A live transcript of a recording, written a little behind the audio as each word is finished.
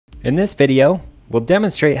In this video, we'll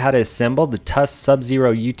demonstrate how to assemble the Tusk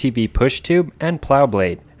SubZero UTV push tube and plow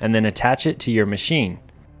blade, and then attach it to your machine.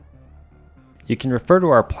 You can refer to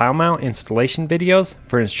our plow mount installation videos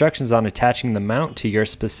for instructions on attaching the mount to your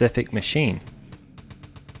specific machine.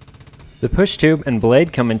 The push tube and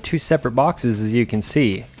blade come in two separate boxes, as you can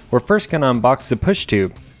see. We're first going to unbox the push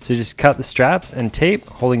tube, so just cut the straps and tape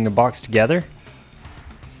holding the box together.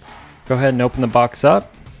 Go ahead and open the box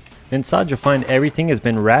up. Inside you'll find everything has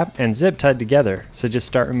been wrapped and zip tied together, so just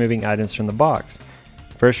start removing items from the box.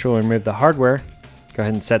 First we'll remove the hardware. Go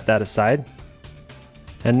ahead and set that aside.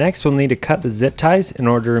 And next we'll need to cut the zip ties in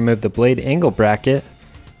order to remove the blade angle bracket.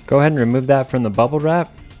 Go ahead and remove that from the bubble wrap.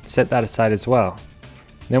 Set that aside as well.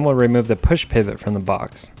 Then we'll remove the push pivot from the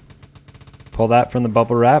box. Pull that from the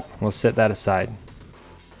bubble wrap. We'll set that aside.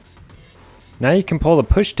 Now you can pull the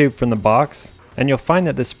push tube from the box, and you'll find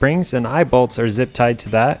that the springs and eye bolts are zip tied to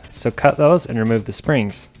that, so cut those and remove the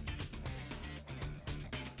springs.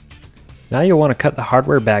 Now you'll want to cut the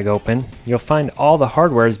hardware bag open. You'll find all the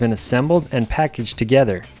hardware has been assembled and packaged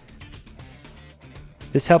together.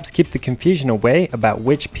 This helps keep the confusion away about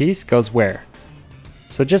which piece goes where.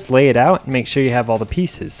 So just lay it out and make sure you have all the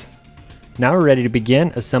pieces. Now we're ready to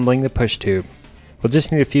begin assembling the push tube. We'll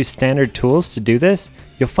just need a few standard tools to do this.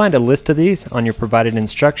 You'll find a list of these on your provided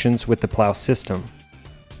instructions with the plow system.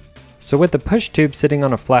 So with the push tube sitting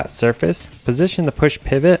on a flat surface, position the push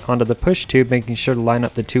pivot onto the push tube, making sure to line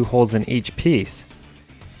up the two holes in each piece.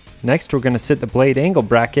 Next we're going to sit the blade angle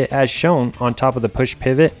bracket as shown on top of the push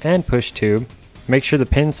pivot and push tube. Make sure the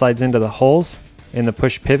pin slides into the holes in the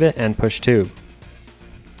push pivot and push tube.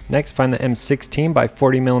 Next find the M16 by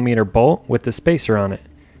 40mm bolt with the spacer on it.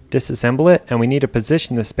 Disassemble it, and we need to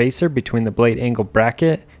position the spacer between the blade angle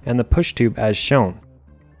bracket and the push tube as shown.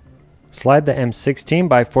 Slide the M16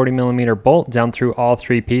 by 40mm bolt down through all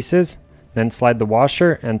three pieces, then slide the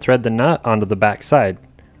washer and thread the nut onto the back side.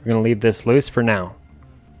 We're going to leave this loose for now.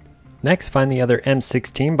 Next find the other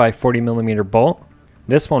M16 by 40mm bolt.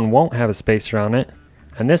 This one won't have a spacer on it,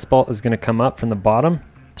 and this bolt is going to come up from the bottom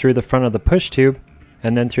through the front of the push tube,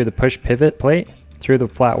 and then through the push pivot plate, through the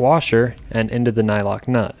flat washer, and into the nylock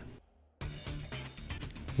nut.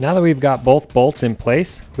 Now that we've got both bolts in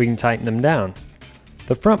place, we can tighten them down.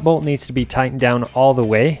 The front bolt needs to be tightened down all the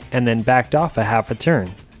way and then backed off a half a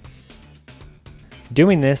turn.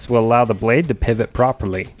 Doing this will allow the blade to pivot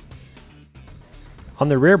properly. On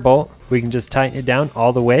the rear bolt, we can just tighten it down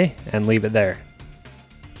all the way and leave it there.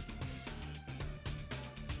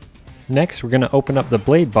 Next, we're going to open up the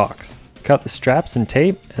blade box. Cut the straps and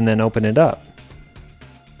tape and then open it up.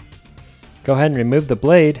 Go ahead and remove the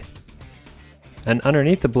blade, and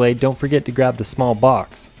underneath the blade don't forget to grab the small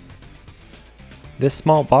box. This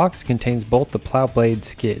small box contains both the plow blade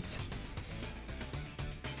skids.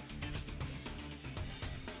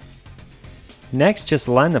 Next, just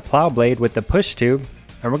align the plow blade with the push tube,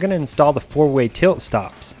 and we're going to install the 4-way tilt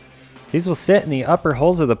stops. These will sit in the upper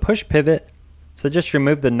holes of the push pivot, so just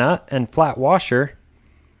remove the nut and flat washer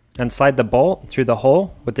and slide the bolt through the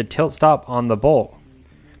hole with the tilt stop on the bolt.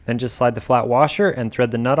 Then just slide the flat washer and thread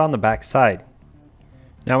the nut on the back side.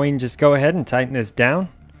 Now we can just go ahead and tighten this down.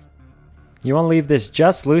 You want to leave this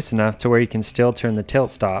just loose enough to where you can still turn the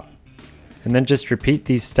tilt stop. And then just repeat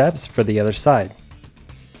these steps for the other side.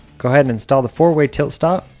 Go ahead and install the 4-way tilt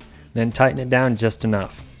stop, then tighten it down just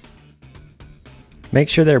enough. Make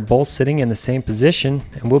sure they're both sitting in the same position,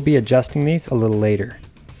 and we'll be adjusting these a little later.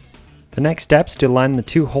 The next step is to line the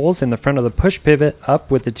two holes in the front of the push pivot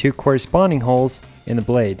up with the two corresponding holes in the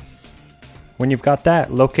blade. When you've got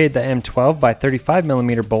that, locate the M12 by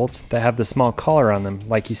 35mm bolts that have the small collar on them,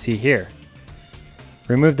 like you see here.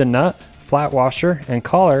 Remove the nut, flat washer, and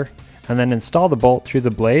collar, and then install the bolt through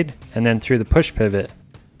the blade and then through the push pivot.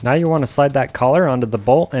 Now you want to slide that collar onto the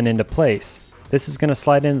bolt and into place. This is going to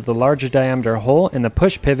slide into the larger diameter hole in the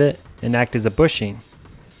push pivot and act as a bushing.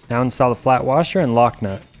 Now install the flat washer and lock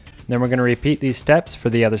nut. Then we're going to repeat these steps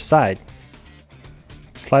for the other side.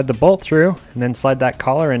 Slide the bolt through and then slide that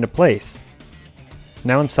collar into place.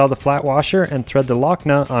 Now install the flat washer and thread the lock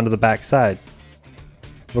nut onto the back side.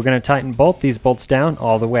 We're going to tighten both these bolts down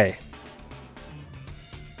all the way.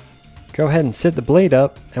 Go ahead and sit the blade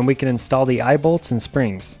up and we can install the eye bolts and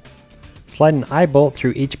springs. Slide an eye bolt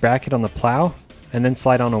through each bracket on the plow, and then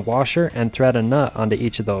slide on a washer and thread a nut onto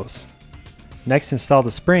each of those. Next, install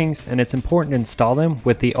the springs, and it's important to install them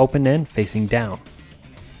with the open end facing down.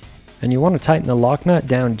 And you want to tighten the lock nut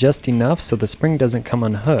down just enough so the spring doesn't come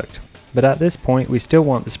unhooked, but at this point we still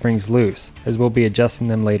want the springs loose, as we'll be adjusting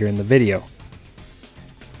them later in the video.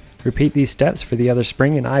 Repeat these steps for the other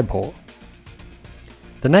spring and eye bolt.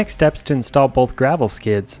 The next step is to install both gravel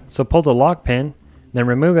skids, so pull the lock pin, Then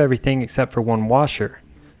remove everything except for one washer.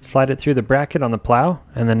 Slide it through the bracket on the plow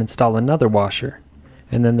and then install another washer,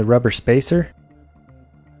 and then the rubber spacer.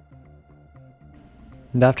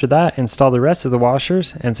 And after that, install the rest of the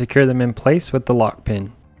washers and secure them in place with the lock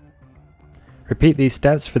pin. Repeat these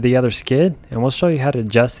steps for the other skid, and we'll show you how to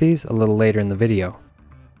adjust these a little later in the video.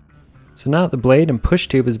 So now that the blade and push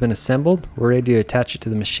tube has been assembled, we're ready to attach it to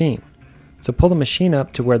the machine. So pull the machine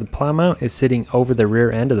up to where the plow mount is sitting over the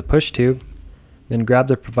rear end of the push tube, then grab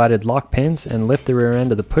the provided lock pins and lift the rear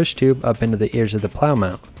end of the push tube up into the ears of the plow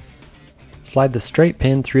mount. Slide the straight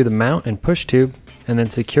pin through the mount and push tube, and then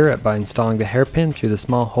secure it by installing the hairpin through the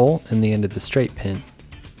small hole in the end of the straight pin.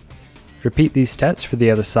 Repeat these steps for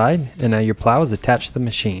the other side, and now your plow is attached to the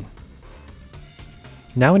machine.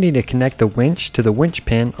 Now we need to connect the winch to the winch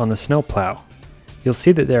pin on the snow plow. You'll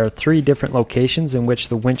see that there are 3 different locations in which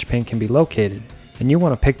the winch pin can be located, and you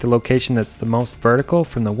want to pick the location that's the most vertical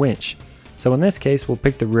from the winch. So in this case, we'll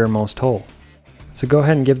pick the rearmost hole. So go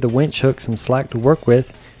ahead and give the winch hook some slack to work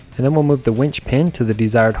with, and then we'll move the winch pin to the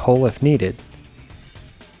desired hole if needed.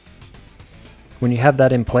 When you have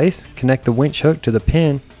that in place, connect the winch hook to the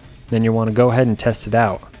pin, then you'll want to go ahead and test it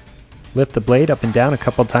out. Lift the blade up and down a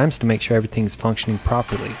couple times to make sure everything's functioning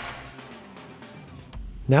properly.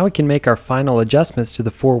 Now we can make our final adjustments to the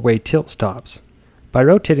 4-way tilt stops. By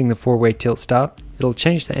rotating the 4-way tilt stop, it'll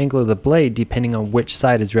change the angle of the blade depending on which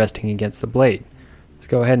side is resting against the blade. Let's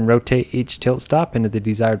go ahead and rotate each tilt stop into the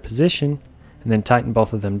desired position and then tighten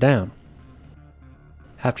both of them down.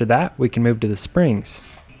 After that, we can move to the springs.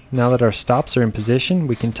 Now that our stops are in position,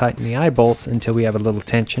 we can tighten the eye bolts until we have a little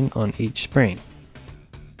tension on each spring.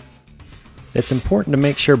 It's important to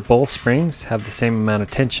make sure both springs have the same amount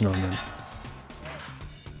of tension on them.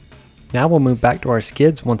 Now we'll move back to our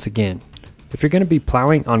skids once again. If you're going to be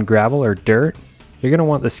plowing on gravel or dirt, you're going to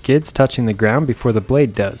want the skids touching the ground before the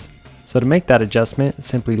blade does. So to make that adjustment,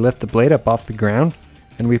 simply lift the blade up off the ground,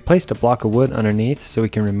 and we've placed a block of wood underneath so we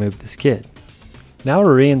can remove the skid. Now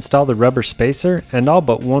we'll reinstall the rubber spacer and all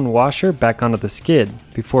but one washer back onto the skid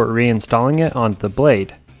before reinstalling it onto the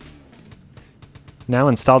blade. Now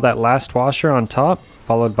install that last washer on top,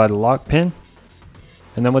 followed by the lock pin,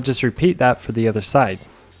 and then we'll just repeat that for the other side.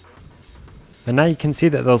 And now you can see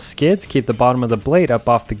that those skids keep the bottom of the blade up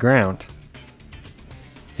off the ground.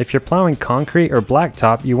 If you're plowing concrete or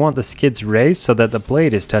blacktop, you want the skids raised so that the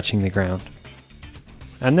blade is touching the ground.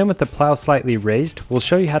 And then with the plow slightly raised, we'll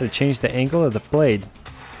show you how to change the angle of the blade.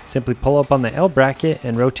 Simply pull up on the L bracket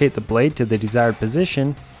and rotate the blade to the desired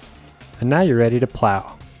position, and now you're ready to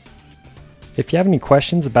plow. If you have any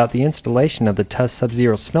questions about the installation of the Tusk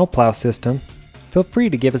SubZero Snow Plow System, feel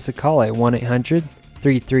free to give us a call at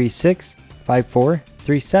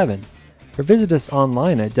 1-800-336-5437 or visit us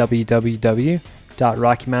online at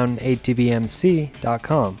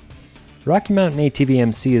www.RockyMountainATVMC.com. Rocky Mountain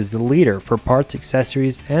ATVMC is the leader for parts,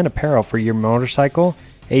 accessories, and apparel for your motorcycle,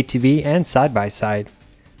 ATV, and side-by-side.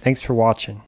 Thanks for watching.